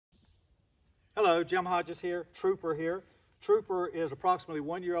Hello, Jim Hodges here, Trooper here. Trooper is approximately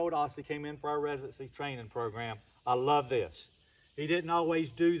 1-year-old Aussie, came in for our residency training program. I love this. He didn't always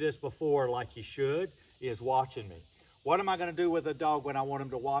do this before like he should, he is watching me. What am I gonna do with a dog when I want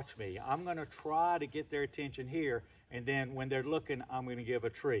him to watch me? I'm gonna try to get their attention here, and then when they're looking, I'm gonna give a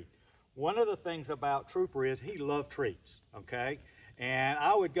treat. One of the things about Trooper is he loves treats, okay? And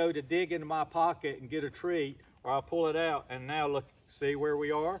I would go to dig into my pocket and get a treat, or I'll pull it out, and now look, see where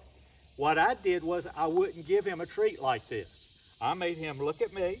we are? What I did was I wouldn't give him a treat like this. I made him look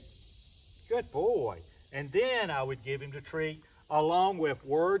at me, good boy. And then I would give him the treat along with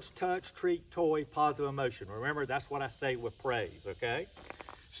words, touch, treat, toy, positive emotion. Remember, that's what I say with praise, okay?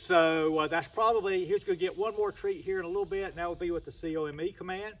 So that's probably, he's gonna get one more treat here in a little bit, and that will be with the COME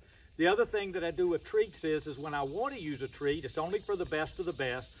command. The other thing that I do with treats is when I want to use a treat, it's only for the best of the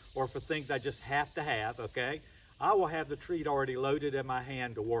best, or for things I just have to have, okay? I will have the treat already loaded in my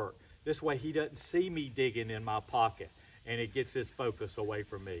hand to work. This way he doesn't see me digging in my pocket, and it gets his focus away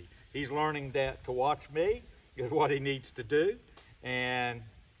from me. He's learning that to watch me is what he needs to do. And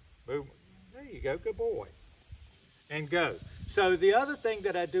boom, there you go, good boy. And go. So the other thing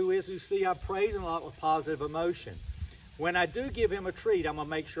that I do is, you see I'm praising a lot with positive emotion. When I do give him a treat, I'm gonna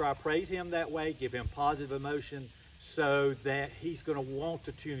make sure I praise him that way, give him positive emotion, so that he's gonna want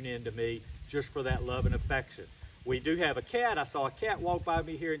to tune into me just for that love and affection. We do have a cat. I saw a cat walk by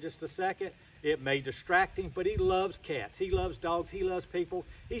me here in just a second. It may distract him, but he loves cats. He loves dogs. He loves people.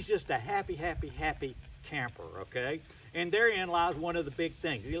 He's just a happy, happy, happy camper, okay? And therein lies one of the big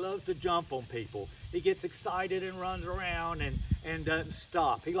things. He loves to jump on people. He gets excited and runs around and doesn't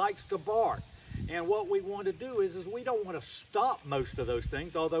stop. He likes to bark. And what we want to do is we don't want to stop most of those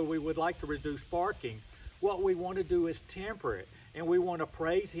things, although we would like to reduce barking. What we want to do is temper it. And we want to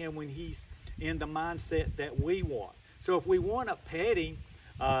praise him when he's in the mindset that we want. So if we want to pet him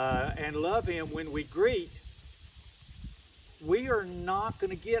and love him when we greet, we are not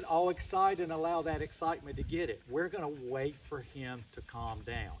going to get all excited and allow that excitement to get it. We're going to wait for him to calm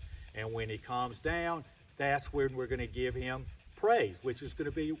down. And when he calms down, that's when we're going to give him praise, which is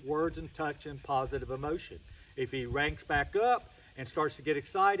going to be words and touch and positive emotion. If he ranks back up and starts to get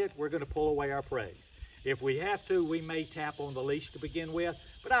excited, we're going to pull away our praise. If we have to, we may tap on the leash to begin with,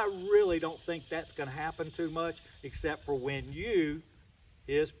 but I really don't think that's going to happen too much, except for when you,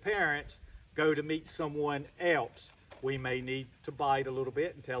 his parents, go to meet someone else. We may need to bite a little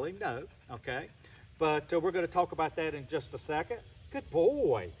bit and tell him no, okay? But we're going to talk about that in just a second. Good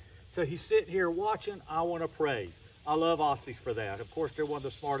boy. So he's sitting here watching. I want to praise. I love Aussies for that. Of course, they're one of the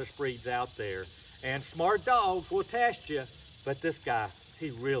smartest breeds out there. And smart dogs will test you, but this guy,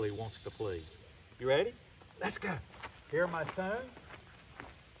 he really wants to please. You ready? Let's go. Hear my tone?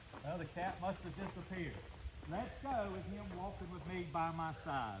 Well, the cat must have disappeared. Let's go with him walking with me by my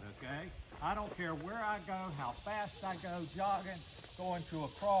side, okay? I don't care where I go, how fast I go, jogging, going to a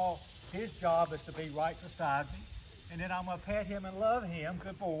crawl. His job is to be right beside me. And then I'm gonna pet him and love him,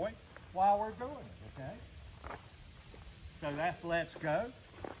 good boy, while we're doing it, okay? So that's let's go.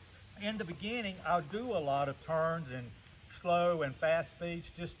 In the beginning, I'll do a lot of turns and slow and fast speeds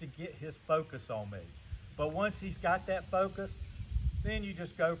just to get his focus on me. But once he's got that focus, then you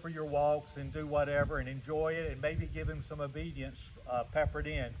just go for your walks and do whatever and enjoy it, and maybe give him some obedience peppered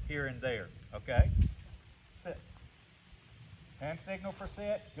in here and there, okay? Sit. Hand signal for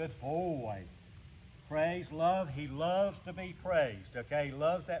sit. Good boy. Praise, love. He loves to be praised, okay? He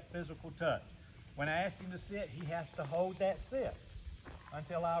loves that physical touch. When I ask him to sit, he has to hold that sit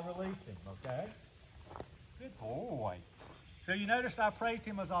until I release him, okay? Good boy. So you noticed I praised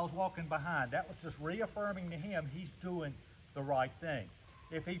him as I was walking behind. That was just reaffirming to him he's doing the right thing.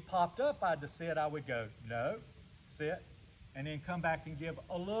 If he popped up I'd sit, I would go, no, sit, and then come back and give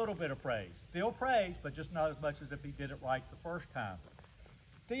a little bit of praise. Still praise, but just not as much as if he did it right the first time.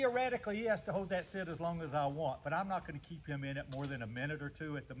 Theoretically, he has to hold that sit as long as I want, but I'm not going to keep him in it more than a minute or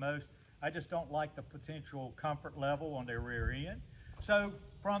two at the most. I just don't like the potential comfort level on their rear end. So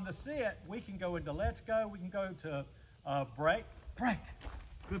from the sit, we can go into let's go, we can go to break, break.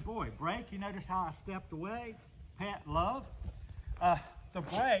 Good boy, break. You notice how I stepped away? Pat, love. The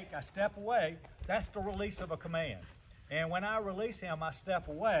break, I step away, that's the release of a command. And when I release him, I step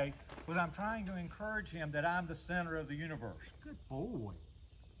away, but I'm trying to encourage him that I'm the center of the universe. Good boy,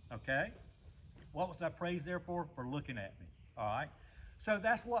 okay? What was that praise there for? For looking at me, all right? So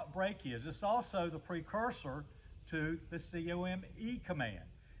that's what break is. It's also the precursor to the COME command.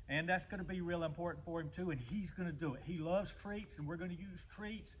 And that's going to be real important for him too, and he's going to do it. He loves treats, and we're going to use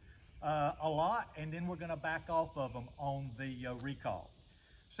treats a lot, and then we're going to back off of them on the recall.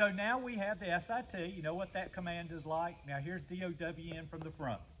 So now we have the SIT. You know what that command is like. Now here's DOWN from the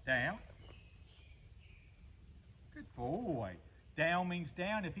front. Down, Good boy. Down means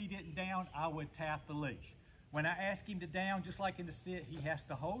down. If he didn't down, I would tap the leash. When I ask him to down, just like in the sit, he has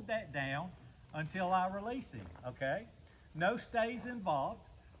to hold that down until I release him, okay? No stays involved.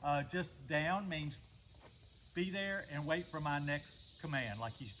 Just down means be there and wait for my next command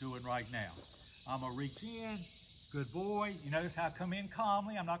like he's doing right now. I'm gonna reach in, good boy. You notice how I come in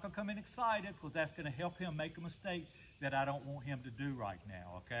calmly. I'm not gonna come in excited because that's gonna help him make a mistake that I don't want him to do right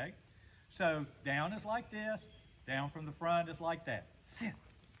now, okay? So down is like this, down from the front is like that. Sit.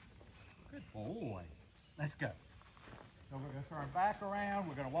 Good boy. Let's go. So we're gonna turn back around.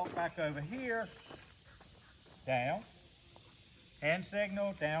 We're gonna walk back over here. Down. Hand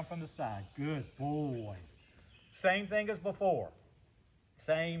signal, down from the side. Good boy. Same thing as before.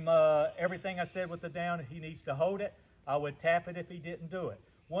 Same, everything I said with the down, he needs to hold it. I would tap it if he didn't do it.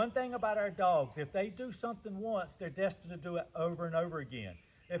 One thing about our dogs, if they do something once, they're destined to do it over and over again.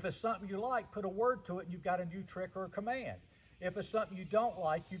 If it's something you like, put a word to it and you've got a new trick or a command. If it's something you don't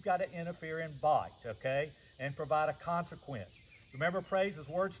like, you've got to interfere and bite, okay? And provide a consequence. Remember, praise is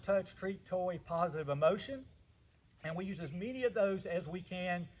words, touch, treat, toy, positive emotion. And we use as many of those as we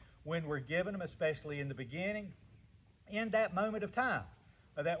can when we're giving them, especially in the beginning, in that moment of time,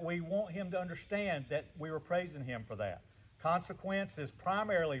 that we want him to understand that we were praising him for that. Consequence is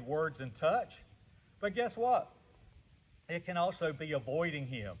primarily words and touch, but guess what? It can also be avoiding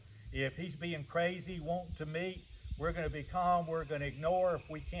him. If he's being crazy, wanting to meet, we're going to be calm, we're going to ignore. If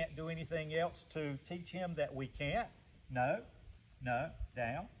we can't do anything else to teach him that we can't, no,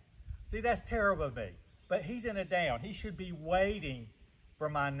 down. See, that's terrible of me. But he's in a down. He should be waiting for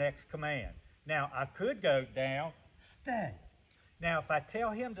my next command. Now, I could go down, stay. Now, if I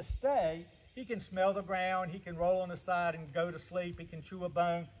tell him to stay, he can smell the ground, he can roll on the side and go to sleep, he can chew a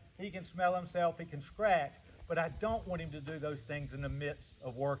bone, he can smell himself, he can scratch, but I don't want him to do those things in the midst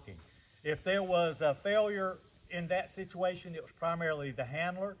of working. If there was a failure in that situation, it was primarily the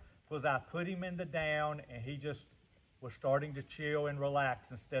handler, because I put him in the down and he just was starting to chill and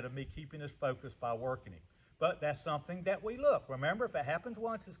relax instead of me keeping his focus by working him. But that's something that we look. Remember, if it happens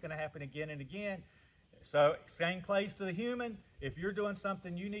once, it's going to happen again and again. So same plays to the human. If you're doing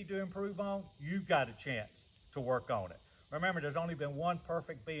something you need to improve on, you've got a chance to work on it. Remember, there's only been one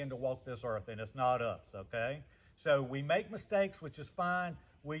perfect being to walk this earth, and it's not us, okay? So we make mistakes, which is fine.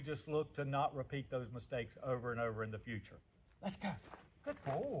 We just look to not repeat those mistakes over and over in the future. Let's go. Good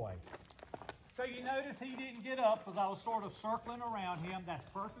boy. So you notice he didn't get up because I was sort of circling around him. That's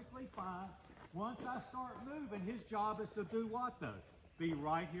perfectly fine. Once I start moving, his job is to do what though? Be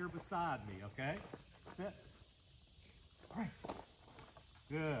right here beside me, okay? Sit. Break.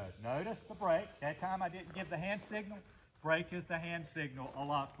 Good. Notice the break. That time I didn't give the hand signal. Break is the hand signal a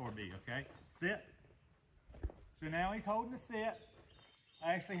lot for me, okay? Sit. So now he's holding the sit.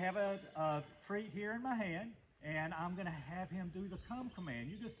 I actually have a treat here in my hand, and I'm going to have him do the come command.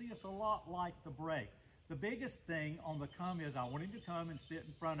 You can see it's a lot like the break. The biggest thing on the come is I want him to come and sit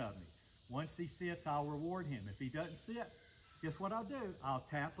in front of me. Once he sits, I'll reward him. If he doesn't sit, guess what I'll do? I'll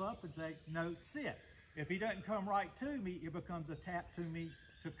tap up and say, no, sit. If he doesn't come right to me, it becomes a tap to me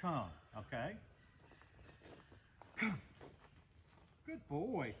to come, okay? Come. Good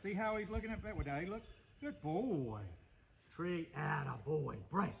boy. See how he's looking at me? Would he look? Good boy. Treat, attaboy,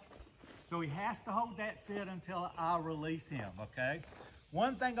 break. So he has to hold that sit until I release him, okay?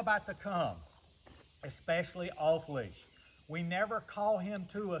 One thing about the come, especially off leash, we never call him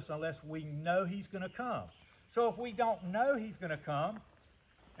to us unless we know he's gonna come. So if we don't know he's gonna come,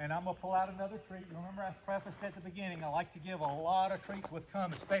 and I'm gonna pull out another treat. Remember I prefaced at the beginning, I like to give a lot of treats with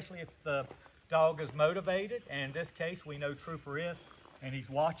come, especially if the dog is motivated. And in this case, we know Trooper is, and he's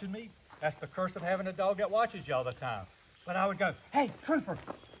watching me. That's the curse of having a dog that watches you all the time. But I would go, hey, Trooper,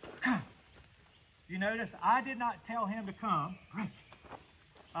 come. You notice I did not tell him to come. Break.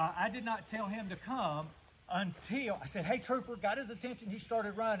 I did not tell him to come until I said, hey, Trooper, got his attention. He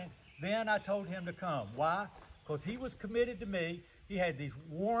started running. Then I told him to come. Why? Because he was committed to me. He had these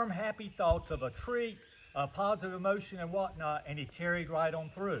warm, happy thoughts of a treat, a positive emotion and whatnot, and he carried right on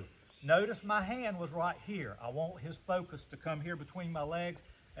through. Notice my hand was right here. I want his focus to come here between my legs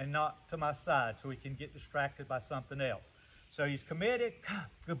and not to my side so he can get distracted by something else. So he's committed.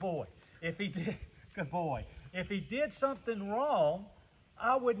 Good boy. If he did, good boy. If he did something wrong,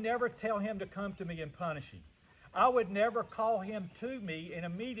 I would never tell him to come to me and punish him. I would never call him to me and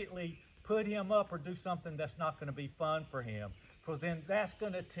immediately put him up or do something that's not going to be fun for him, because then that's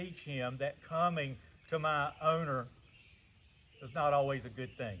going to teach him that coming to my owner is not always a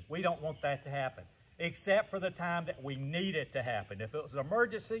good thing. We don't want that to happen, except for the time that we need it to happen. If it was an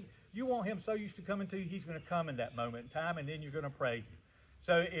emergency, you want him so used to coming to you, he's going to come in that moment in time, and then you're going to praise him.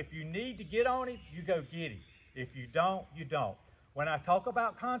 So if you need to get on him, you go get him. If you don't, you don't. When I talk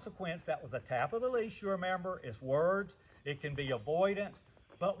about consequence, that was a tap of the leash, you remember. It's words. It can be avoidance.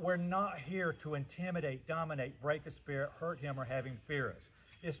 But we're not here to intimidate, dominate, break a spirit, hurt him, or have him fear us.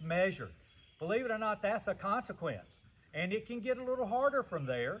 It's measured. Believe it or not, that's a consequence. And it can get a little harder from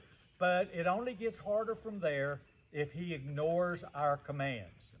there, but it only gets harder from there if he ignores our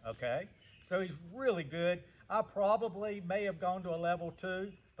commands, okay? So he's really good. I probably may have gone to a level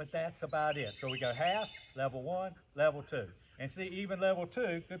 2, but that's about it. So we go half, level 1, level 2. And see, even level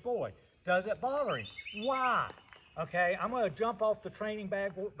 2, good boy, does it bother him? Why? Okay, I'm going to jump off the training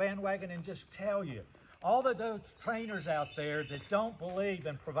bandwagon and just tell you, all of those trainers out there that don't believe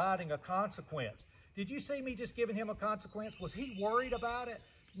in providing a consequence. Did you see me just giving him a consequence? Was he worried about it?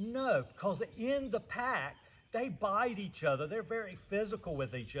 No, because in the pack, they bite each other. They're very physical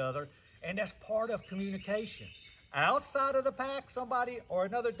with each other, and that's part of communication. Outside of the pack, somebody or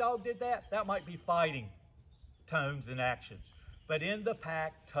another dog did that, that might be fighting tones and actions. But in the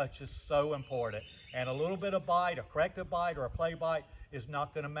pack, touch is so important. And a little bit of bite, a corrective bite or a play bite is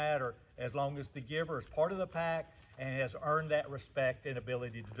not going to matter as long as the giver is part of the pack and has earned that respect and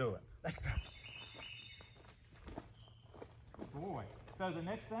ability to do it. Let's go. Good boy. So the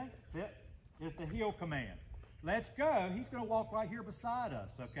next thing, sit, is the heel command. Let's go. He's going to walk right here beside us,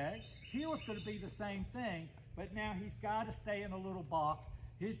 okay? Heel is going to be the same thing, but now he's got to stay in a little box.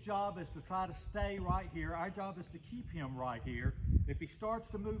 His job is to try to stay right here. Our job is to keep him right here. If he starts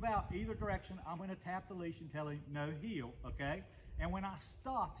to move out either direction, I'm going to tap the leash and tell him no heel, okay? And when I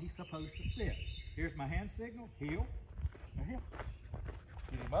stop, he's supposed to sit. Here's my hand signal, heel, no heel.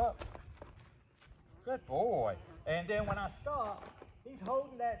 Get him up. Good boy. And then when I stop, he's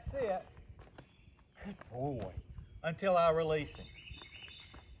holding that sit. Good boy. Until I release him.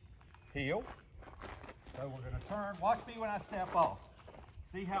 Heel. So we're going to turn. Watch me when I step off.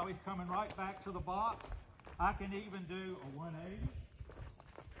 See how he's coming right back to the box? I can even do a 180.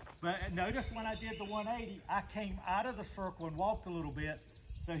 But notice when I did the 180, I came out of the circle and walked a little bit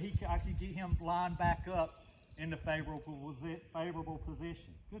so I could get him lined back up in the favorable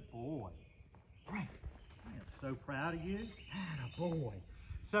position. Good boy. Great. I am so proud of you. Atta boy.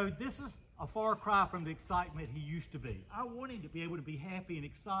 So this is a far cry from the excitement he used to be. I want him to be able to be happy and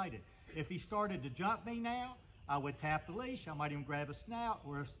excited. If he started to jump me now, I would tap the leash. I might even grab a snout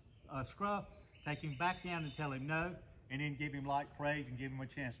or a scruff, take him back down and tell him no, and then give him light praise and give him a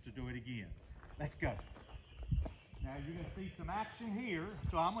chance to do it again. Let's go. Now you're going to see some action here.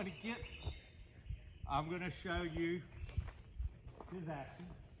 So I'm going to show you his action.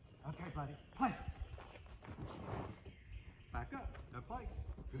 Okay, buddy, place. Back up, no place.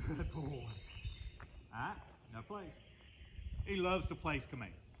 Good boy. All right, no place. He loves the place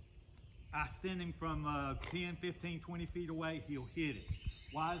command. I send him from 10, 15, 20 feet away, he'll hit it.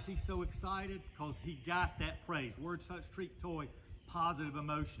 Why is he so excited? Because he got that praise. Word, touch, treat, toy, positive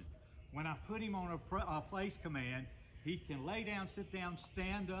emotion. When I put him on a place command, he can lay down, sit down,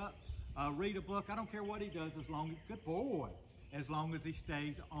 stand up, read a book. I don't care what he does as long as, good boy, as long as he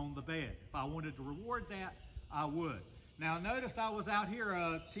stays on the bed. If I wanted to reward that, I would. Now notice I was out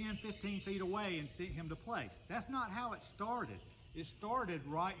here 10, 15 feet away and sent him to place. That's not how it started. It started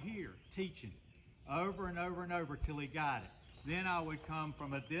right here, teaching, over and over and over till he got it. Then I would come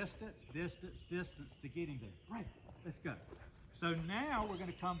from a distance to get him there. Right, let's go. So now we're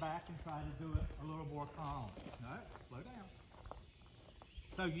going to come back and try to do it a little more calm. No, slow down.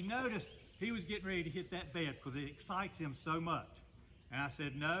 So you notice he was getting ready to hit that bed because it excites him so much. And I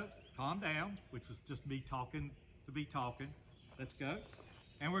said, no, calm down, which was just me talking to be talking. Let's go.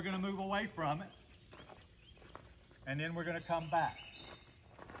 And we're going to move away from it. And then we're going to come back.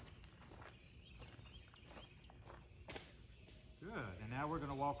 Good. And now we're going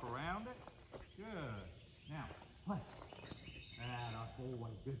to walk around it. Good. Now, place. Atta boy,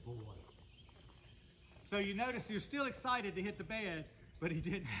 good boy. So you notice you're still excited to hit the bed, but he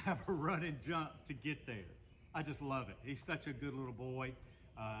didn't have a run and jump to get there. I just love it. He's such a good little boy.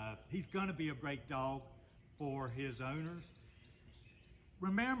 He's going to be a great dog for his owners.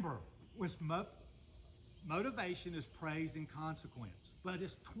 Remember, with motivation is praise and consequence, but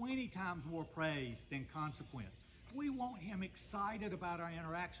it's 20 times more praise than consequence. We want him excited about our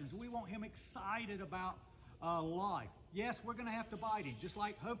interactions. We want him excited about life. Yes, we're going to have to bite him, just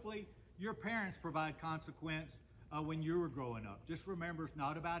like hopefully your parents provide consequence when you were growing up. Just remember, it's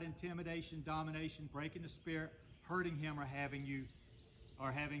not about intimidation, domination, breaking the spirit, hurting him, or having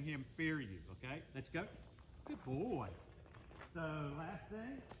him fear you. Okay, let's go. Good boy. So last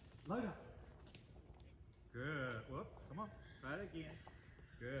thing, load up. Good. Whoop, come on, try it again.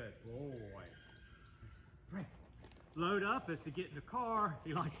 Good boy. Great. Load up is to get in the car.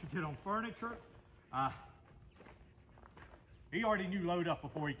 He likes to get on furniture. He already knew load up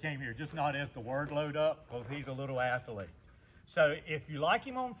before he came here, just not as the word load up, because he's a little athlete. So if you like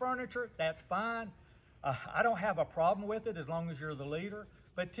him on furniture, that's fine. I don't have a problem with it as long as you're the leader.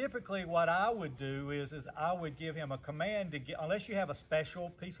 But typically what I would do is I would give him a command to get, unless you have a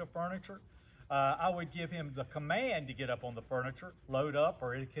special piece of furniture, I would give him the command to get up on the furniture, load up,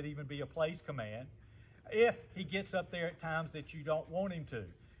 or it could even be a place command, if he gets up there at times that you don't want him to.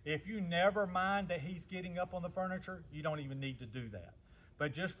 If you never mind that he's getting up on the furniture, you don't even need to do that.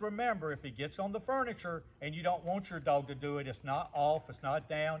 But just remember, if he gets on the furniture and you don't want your dog to do it, it's not off, it's not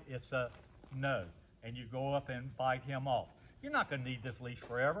down, it's a no. And you go up and bite him off. You're not going to need this leash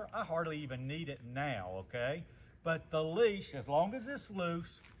forever. I hardly even need it now, okay? But the leash, as long as it's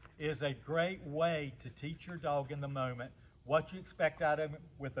loose, is a great way to teach your dog in the moment what you expect out of him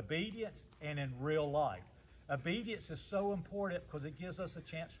with obedience and in real life. Obedience is so important because it gives us a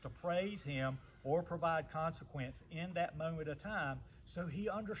chance to praise him or provide consequence in that moment of time so he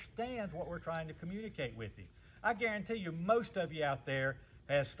understands what we're trying to communicate with him. I guarantee you, most of you out there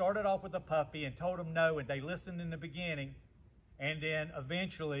has started off with a puppy and told them no, and they listened in the beginning, and then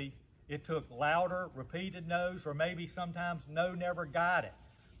eventually it took louder, repeated no's, or maybe sometimes no never got it,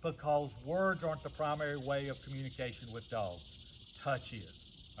 because words aren't the primary way of communication with dogs. Touch is,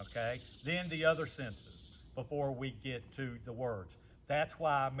 okay? Then the other senses before we get to the words. That's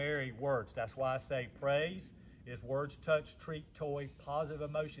why I marry words. That's why I say praise is words, touch, treat, toy, positive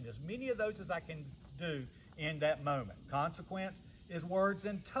emotion, as many of those as I can do in that moment. Consequence is words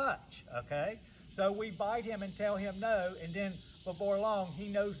and touch, okay? So we bite him and tell him no, and then before long, he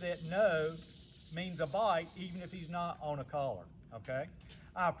knows that no means a bite, even if he's not on a collar, okay?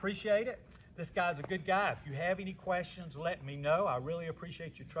 I appreciate it. This guy's a good guy. If you have any questions, let me know. I really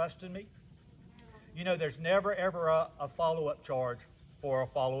appreciate you trusting me. You know, there's never, ever a follow-up charge for a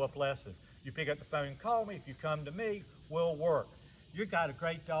follow-up lesson. You pick up the phone and call me. If you come to me, we'll work. You got a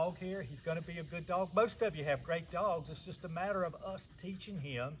great dog here. He's going to be a good dog. Most of you have great dogs. It's just a matter of us teaching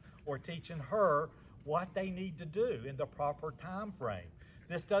him or teaching her what they need to do in the proper time frame.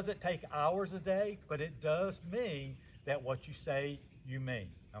 This doesn't take hours a day, but it does mean that what you say, you mean,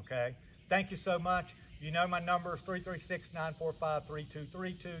 okay? Thank you so much. You know my number is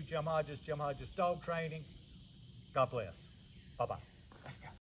 336-945-3232. Jim Hodges Dog Training. God bless. Bye-bye. Let's go.